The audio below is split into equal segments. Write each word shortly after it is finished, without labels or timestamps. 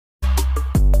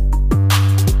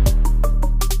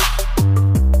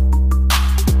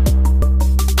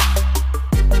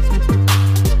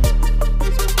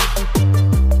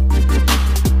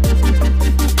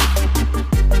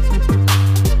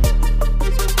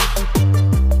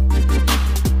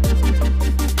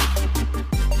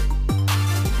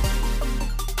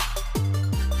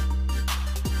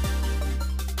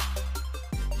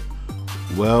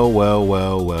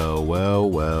Well,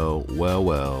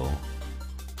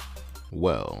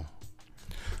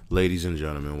 ladies and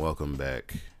gentlemen, welcome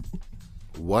back.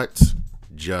 What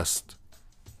just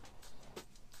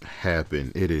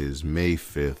happened? It is May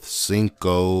 5th,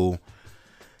 Cinco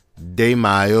de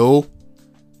Mayo,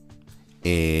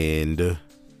 and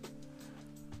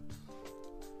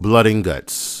Blood and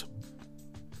Guts,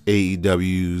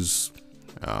 AEW's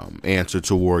answer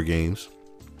to WarGames.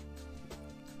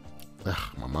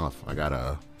 My mouth.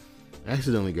 I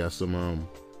accidentally got some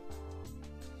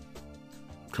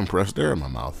compressed air in my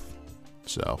mouth.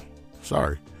 So,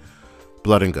 sorry.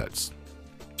 Blood and Guts.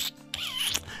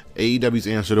 AEW's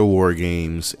answer to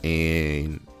WarGames,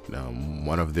 and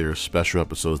one of their special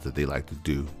episodes that they like to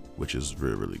do, which is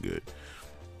really, really good.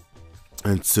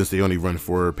 And since they only run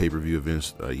 4 pay-per-view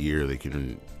events a year, they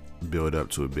can build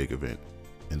up to a big event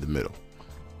in the middle.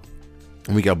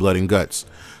 And we got Blood and Guts.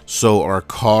 So our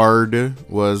card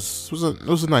was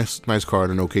a nice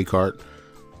card, an okay card.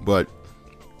 But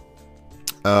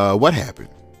what happened?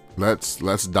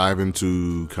 Let's dive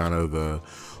into kind of the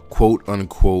quote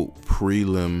unquote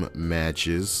prelim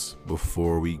matches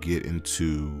before we get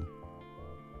into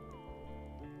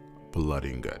Blood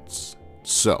and Guts.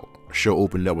 So, show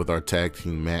opened up with our tag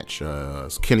team match.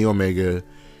 It's Kenny Omega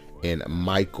and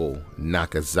Michael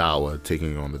Nakazawa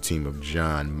taking on the team of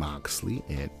Jon Moxley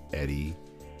and Eddie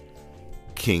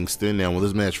Kingston. Now, when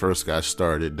this match first got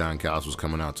started, Don Callis was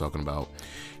coming out talking about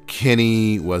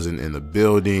Kenny wasn't in the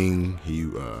building. He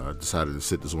decided to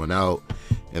sit this one out,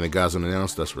 and the guys on the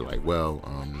announce us were like, well,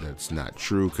 that's not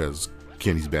true because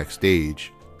Kenny's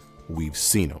backstage. We've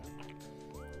seen him.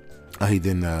 He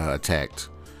then attacked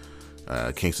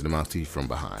Kingston and Moxley from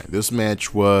behind. This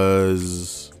match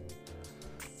was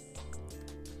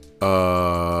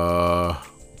a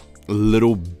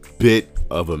little bit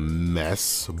of a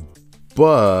mess,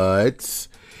 but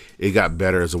it got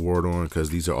better as the wore on because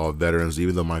these are all veterans.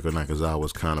 Even though Michael Nakazawa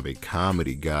was kind of a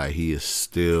comedy guy, he is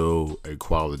still a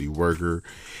quality worker,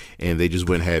 and they just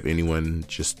wouldn't have anyone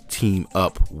just team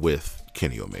up with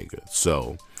Kenny Omega.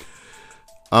 So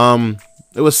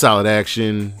it was solid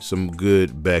action, some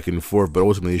good back and forth, but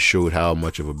ultimately it showed how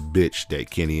much of a bitch that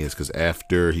Kenny is, because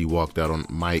after he walked out on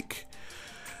Mike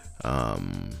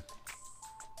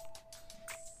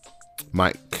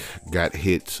got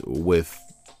hit with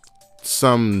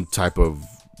some type of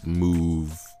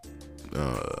move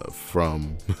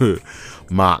from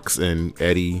Mox and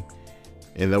Eddie,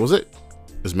 and that was it.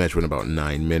 This match went about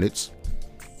 9 minutes,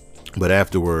 but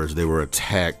afterwards they were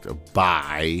attacked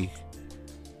by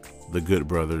the Good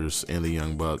Brothers and the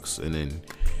Young Bucks, and then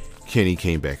Kenny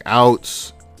came back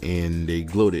out and they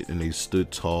gloated and they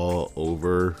stood tall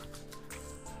over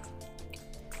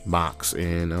Mox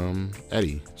and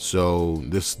Eddie. So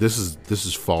this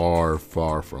is far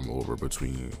from over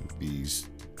between these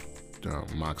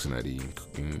Mox and Eddie and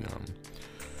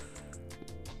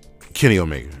Kenny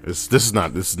Omega. This is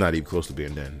not even close to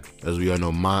being done. As we all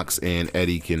know, Mox and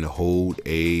Eddie can hold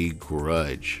a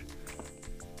grudge.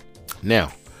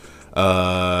 Now,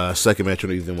 second match on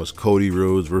the evening was Cody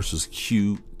Rhodes versus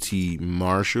QT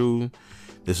Marshall.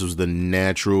 This was the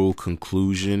natural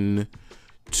conclusion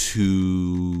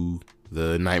to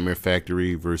the Nightmare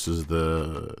Factory versus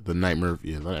the Nightmare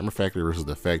Factory versus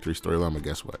the Factory storyline. But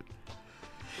guess what?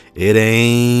 It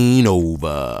ain't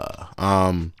over.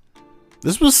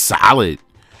 This was solid.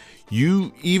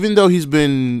 Even though he's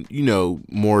been,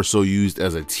 more so used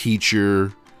as a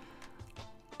teacher,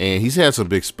 and he's had some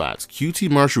big spots,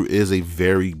 QT Marshall is a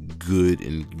very good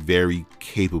and very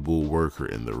capable worker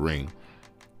in the ring.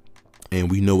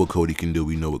 And we know what Cody can do.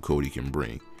 We know what Cody can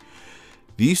bring.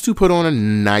 These two put on a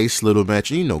nice little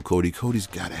match. And Cody's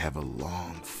got to have a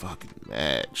long fucking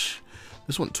match.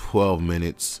 This went 12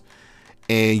 minutes.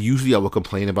 And usually I would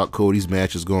complain about Cody's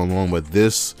matches going long, but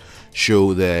this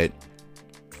showed that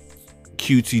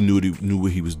QT knew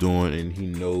what he was doing, and he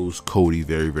knows Cody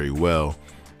very, very well.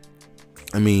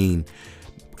 I mean,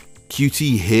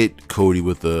 QT hit Cody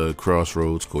with the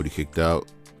crossroads. Cody kicked out.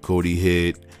 Cody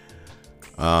hit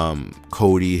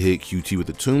QT with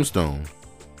the tombstone.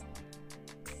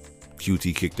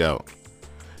 QT kicked out.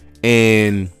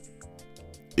 And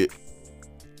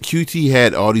QT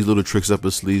had all these little tricks up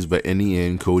his sleeves, but in the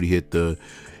end, Cody hit the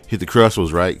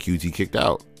crossroads, right? QT kicked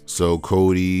out. So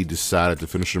Cody decided to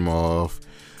finish him off,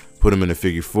 put him in a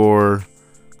figure 4.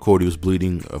 Cody was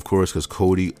bleeding, of course, because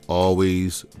Cody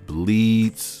always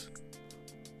bleeds.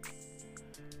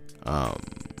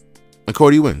 And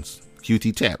Cody wins.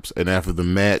 QT taps. And after the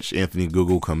match, Anthony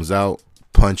Google comes out,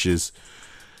 punches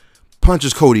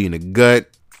Cody in the gut,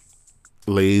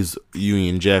 lays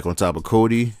Union Jack on top of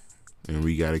Cody, and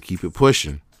we got to keep it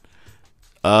pushing.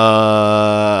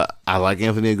 I like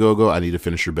Anthony Ogogo. I need a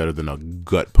finisher better than a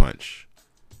gut punch.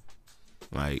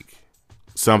 Like,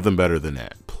 something better than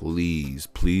that. Please,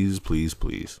 please, please,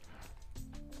 please.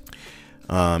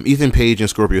 Ethan Page and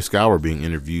Scorpio Sky were being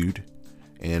interviewed,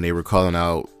 and they were calling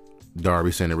out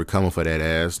Darby, saying they were coming for that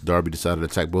ass. Darby decided to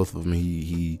attack both of them.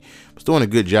 He was doing a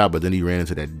good job, but then he ran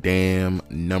into that damn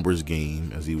numbers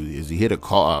game as he hit a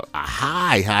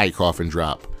high coffin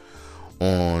drop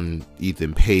on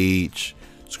Ethan Page.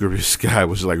 Scorpio Sky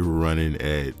was like running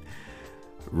at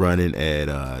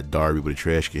Darby, but a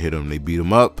trash can hit him. They beat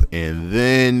him up and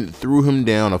then threw him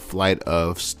down a flight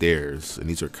of stairs, and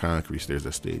these are concrete stairs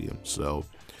at stadium. So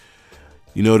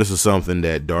you know this is something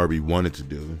that Darby wanted to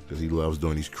do because he loves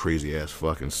doing these crazy ass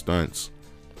fucking stunts.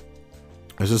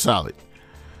 This is solid.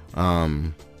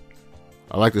 I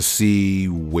like to see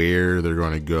where they're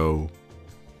gonna go.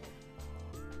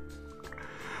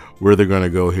 Where they're gonna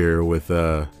go here with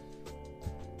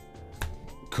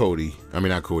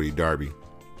Darby.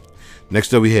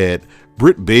 Next up we had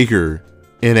Britt Baker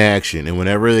in action, and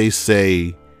whenever they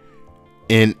say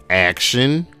in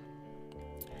action,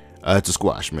 it's a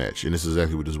squash match, and this is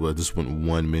exactly what this was. This went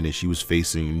 1 minute. She was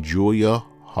facing Julia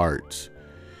Hart,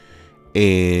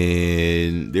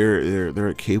 and they're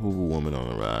a capable woman on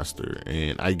the roster,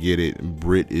 and I get it.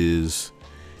 Britt is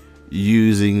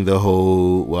using the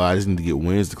whole, well, I just need to get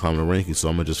wins to climb the rankings, so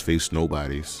I'm gonna just face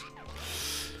nobodies.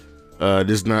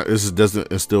 This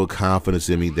doesn't instill confidence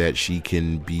in me that she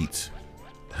can beat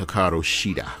Hikaru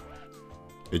Shida.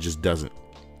 It just doesn't.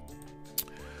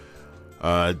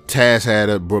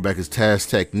 Taz brought back his Taz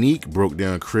technique, broke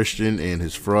down Christian and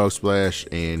his frog splash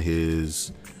and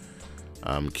his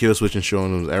kill switch, and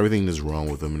showing him everything that's wrong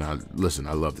with him. And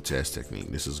I love the Taz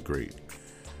technique. This is great.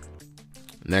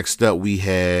 Next up, we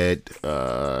had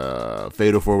Fatal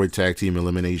 4-Way Tag Team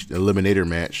Eliminator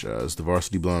match. It's the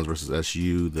Varsity Blondes versus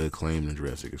SU, the Acclaimed, and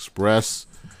Jurassic Express.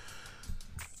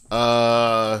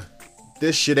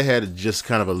 This should have had just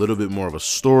kind of a little bit more of a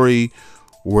story.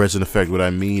 Whereas, in effect, what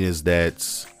I mean is that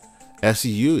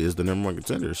SCU is the #1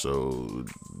 contender. So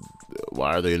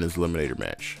why are they in this Eliminator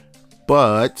match?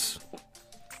 But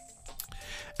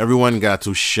everyone got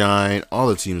to shine. All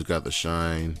the teams got to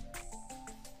shine.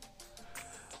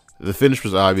 The finish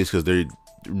was obvious because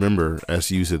remember,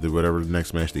 SCU said that whatever the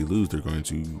next match they lose, they're going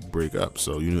to break up.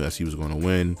 So you knew SCU was going to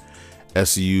win.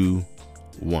 SCU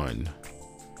won.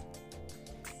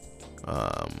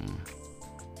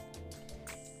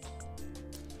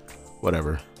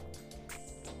 Whatever.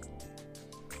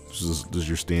 This is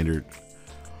your standard.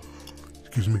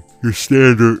 Excuse me. Your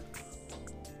standard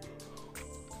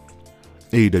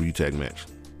AEW tag match.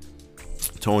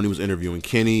 Tony was interviewing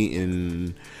Kenny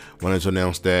and wanted to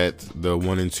announce that the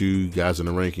 1 and 2 guys in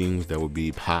the rankings, that would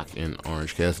be Pac and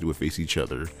Orange Cassidy, would face each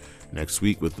other next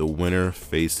week, with the winner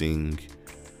facing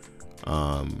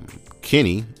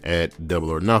Kenny at Double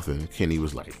or Nothing. Kenny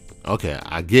was like, okay,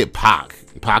 I get Pac.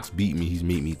 Pac's beat me. He's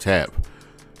meet me tap.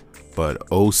 But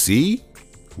OC?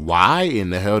 Why in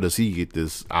the hell does he get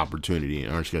this opportunity?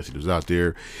 And Orange Cassidy was out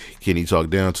there. Kenny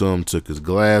talked down to him, took his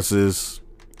glasses.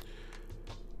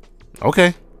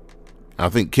 Okay. I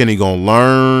think Kenny gonna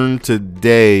learn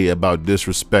today about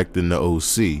disrespecting the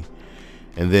OC.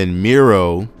 And then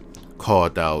Miro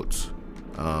called out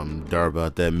Darby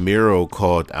about that. Miro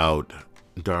called out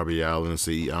Darby Allin and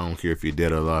said, I don't care if you're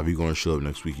dead or alive, you're gonna show up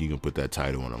next week, you can put that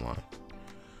title on the line.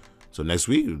 So next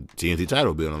week, TNT title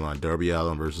will be on the line. Darby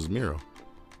Allin versus Miro.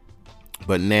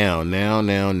 But now,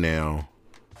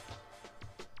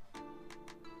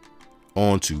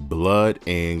 on to blood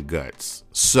and guts.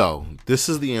 So this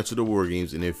is the answer to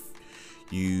WarGames, and if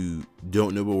you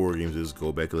don't know what WarGames is,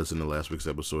 go back and listen to last week's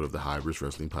episode of the Hybris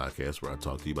Wrestling Podcast, where I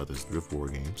talked to you about this with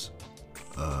WarGames.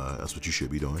 That's what you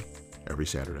should be doing every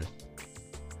Saturday.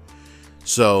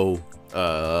 So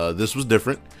this was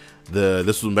different.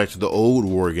 This was back to the old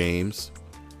WarGames,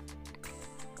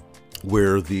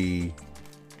 where the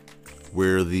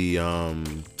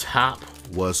top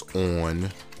was on.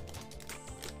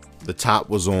 The top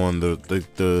was on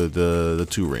the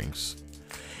 2 rings.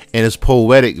 And it's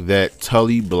poetic that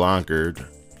Tully Blanchard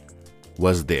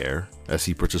was there as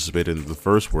he participated in the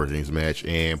first WarGames match,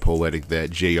 and poetic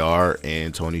that JR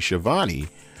and Tony Schiavone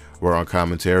were on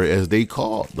commentary as they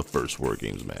called the first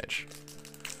WarGames match.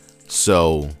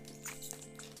 So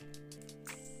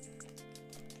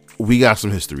we got some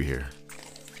history here.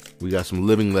 We got some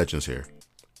living legends here.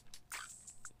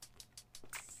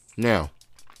 Now,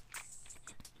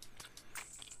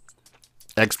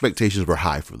 expectations were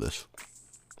high for this.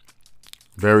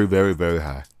 Very, very, very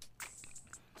high.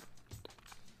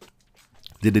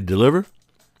 Did it deliver?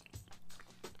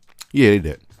 Yeah, they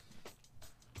did.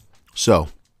 So,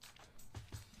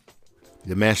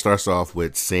 The match starts off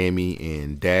with Sammy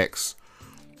and Dax,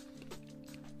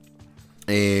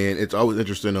 and it's always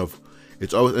interesting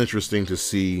to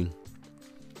see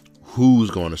who's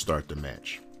going to start the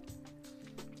match.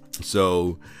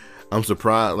 So I'm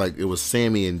surprised, like it was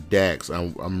Sammy and Dax.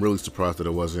 I'm really surprised that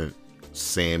it wasn't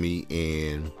Sammy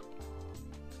and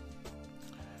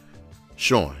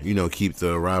Shawn. You know, keep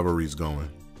the rivalries going.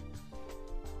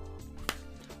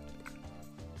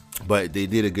 But they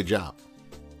did a good job.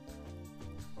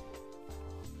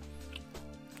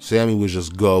 Sammy was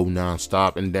just go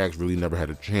nonstop, and Dax really never had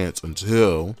a chance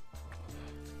until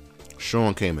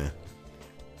Shawn came in.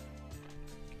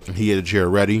 And he had a chair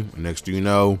ready. Next thing you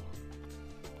know,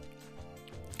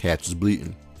 Catch is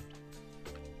bleeding.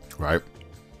 Right?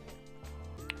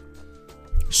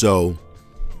 So,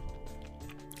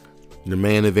 the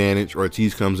man advantage,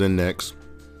 Ortiz comes in next.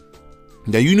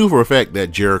 Now, you knew for a fact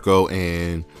that Jericho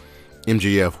and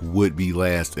MJF would be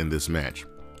last in this match.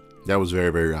 That was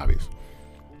very, very obvious.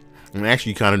 And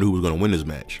actually, you kind of knew who was going to win this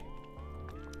match.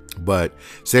 But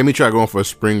Sammy tried going for a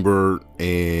springboard,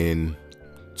 and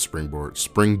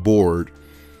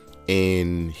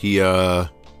he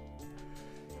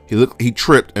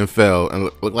tripped and fell and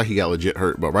looked like he got legit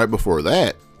hurt. But right before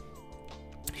that,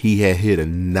 he had hit a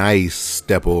nice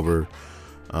step over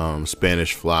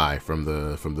Spanish fly from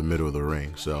the middle of the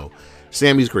ring. So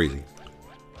Sammy's crazy.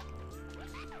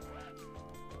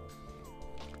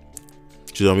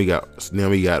 So now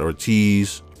we got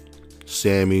Ortiz,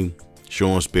 Sammy,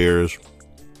 Shawn Spears,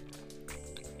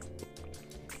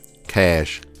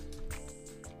 Cash,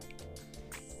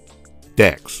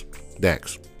 Dax.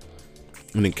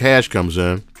 And then Cash comes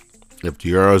in,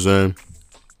 FTR's in,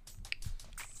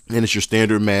 and it's your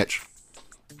standard match.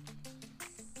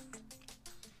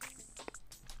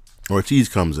 Ortiz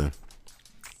comes in.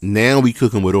 Now we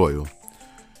cooking with oil.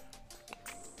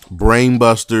 Brain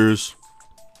busters.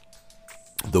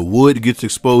 The wood gets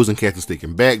exposed and Catch is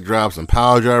taking backdrops and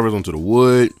power drivers onto the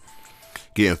wood,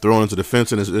 getting thrown into the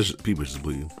fence, and people just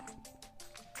bleeding.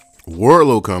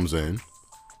 Wardlow comes in,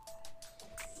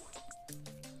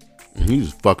 and he's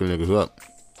just fucking niggas up.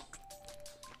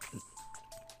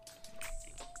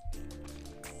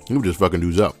 He was just fucking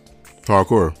dudes up.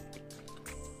 Hardcore.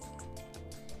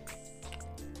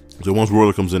 So once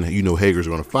Wardlow comes in, you know Hager's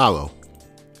going to follow.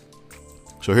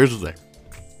 So here's the thing.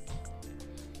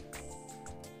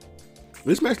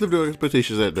 This match lived up to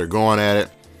expectations that they're going at it.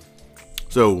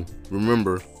 So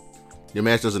remember, your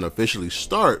match doesn't officially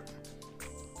start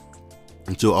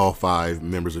until all 5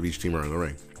 members of each team are in the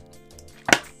ring.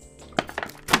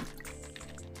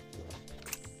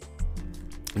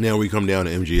 Now we come down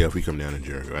to MJF, we come down to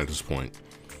Jericho. At this point,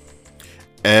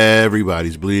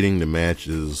 everybody's bleeding. The match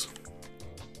is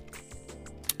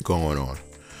going on.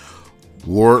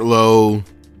 Wardlow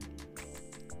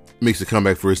makes a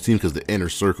comeback for his team because the inner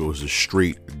circle is just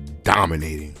straight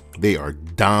dominating. They are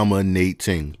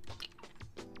dominating.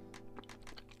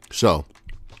 So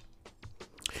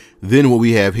then what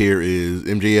we have here is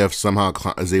MJF somehow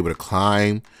is able to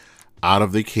climb out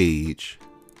of the cage,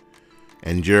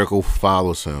 and Jericho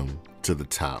follows him to the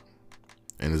top,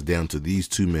 and it's down to these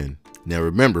 2 men. Now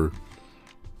remember,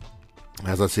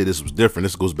 as I said, this was different.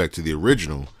 This goes back to the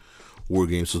original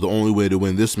WarGames. So the only way to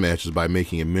win this match is by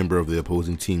making a member of the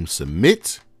opposing team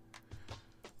submit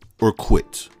or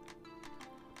quit.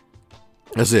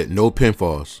 That's it. No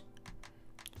pinfalls.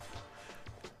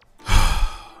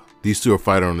 These 2 are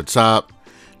fighting on the top.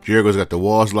 Jericho's got the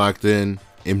walls locked in.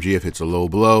 MJF hits a low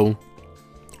blow.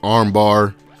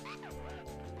 Armbar.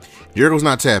 Jericho's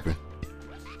not tapping.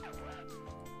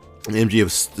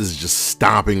 MJF is just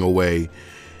stomping away.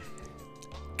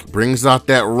 Brings out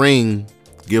that ring.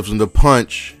 Gives him the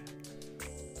punch.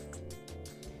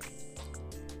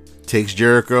 Takes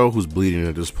Jericho, who's bleeding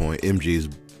at this point. MJ's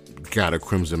got a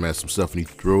crimson mask himself, and he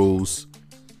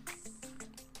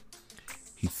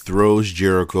throws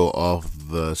Jericho off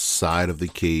the side of the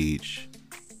cage.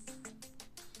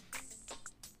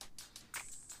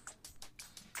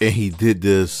 And he did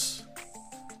this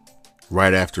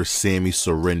right after Sammy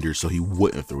surrendered so he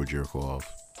wouldn't throw Jericho off.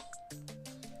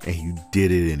 And he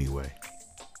did it anyway.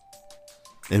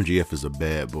 MJF is a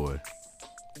bad boy.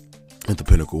 And the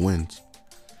Pinnacle wins.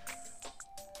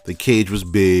 The cage was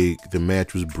big. The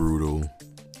match was brutal.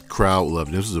 Crowd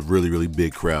loved it. This was a really, really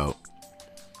big crowd.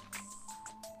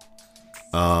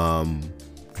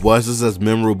 Was this as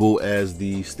memorable as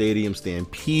the Stadium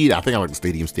Stampede? I think I like the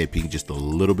Stadium Stampede just a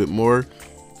little bit more.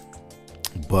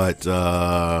 But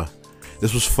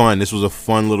this was fun. This was a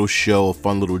fun little show, a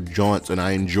fun little jaunt, and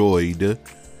I enjoyed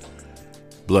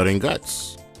Blood and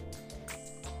Guts.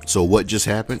 So what just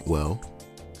happened? Well,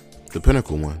 the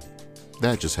Pinnacle won.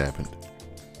 That just happened.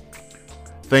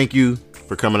 thank you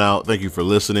for coming out. Thank you for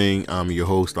listening. I'm your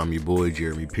host. I'm your boy,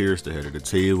 Jeremy Pierce, the head of the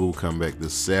table. Come back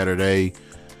this Saturday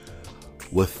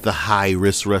with the High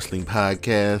Risk Wrestling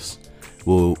Podcast.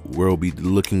 We'll be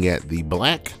looking at the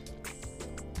Black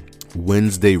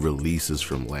Wednesday releases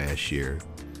from last year.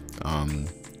 Kind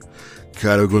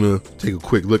of gonna take a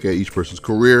quick look at each person's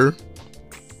career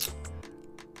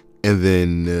and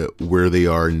then where they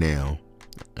are now.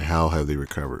 How have they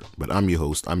recovered? But I'm your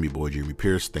host. I'm your boy, Jeremy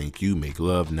Pierce. Thank you. Make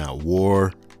love, not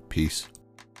war. Peace.